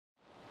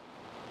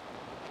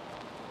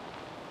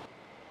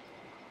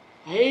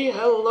Hey,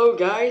 hello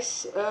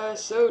guys.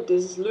 So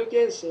this is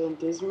Lucas and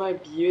this is my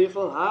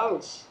beautiful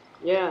house.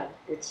 Yeah,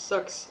 it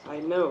sucks, I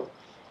know.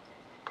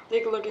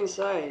 Take a look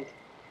inside.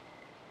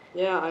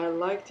 Yeah, I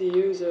like to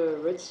use a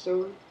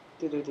redstone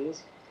to do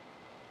this.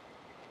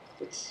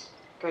 It's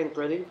kind of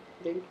pretty,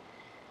 I think.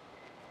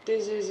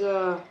 This is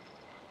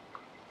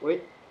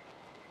wait.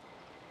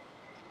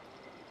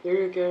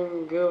 Here you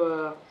can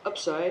go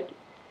upside,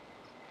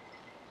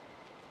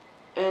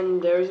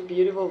 and there's a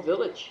beautiful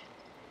village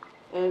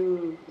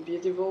and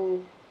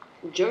beautiful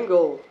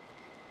jungle.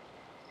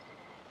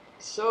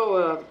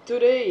 So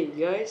today,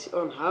 guys,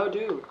 on how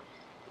do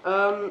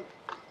um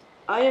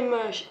I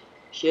am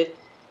shit.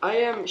 I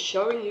am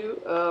showing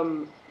you.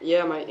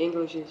 Yeah, my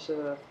English is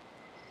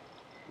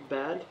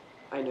bad.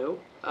 I know.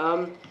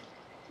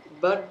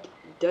 But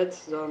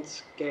that don't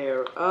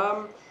scare.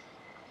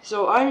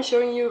 So I'm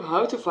showing you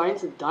how to find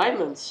the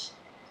diamonds,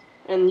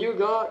 and you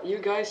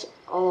guys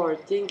all are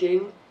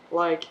thinking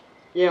like,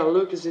 yeah,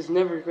 Lucas is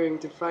never going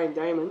to find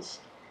diamonds.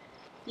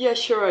 Yeah,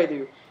 sure I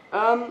do.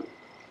 Um,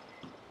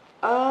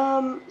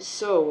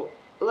 so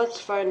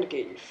let's find the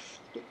cave.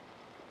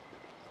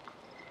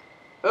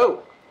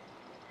 Oh,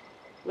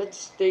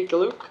 let's take a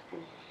look.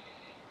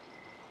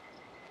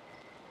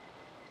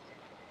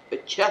 A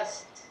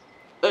chest.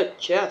 A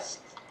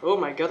chest. Oh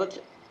my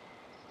god.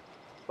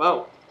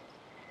 Wow.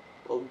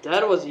 Well,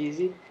 that was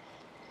easy.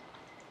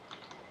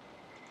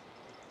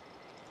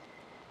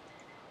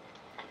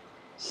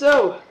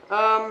 So,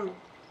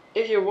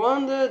 if you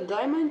want the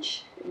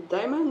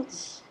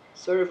diamonds,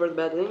 sorry for the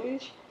bad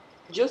English,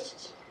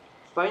 just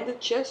find a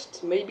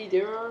chest. Maybe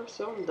there are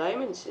some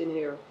diamonds in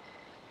here.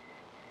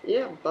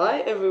 Yeah,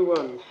 bye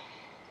everyone.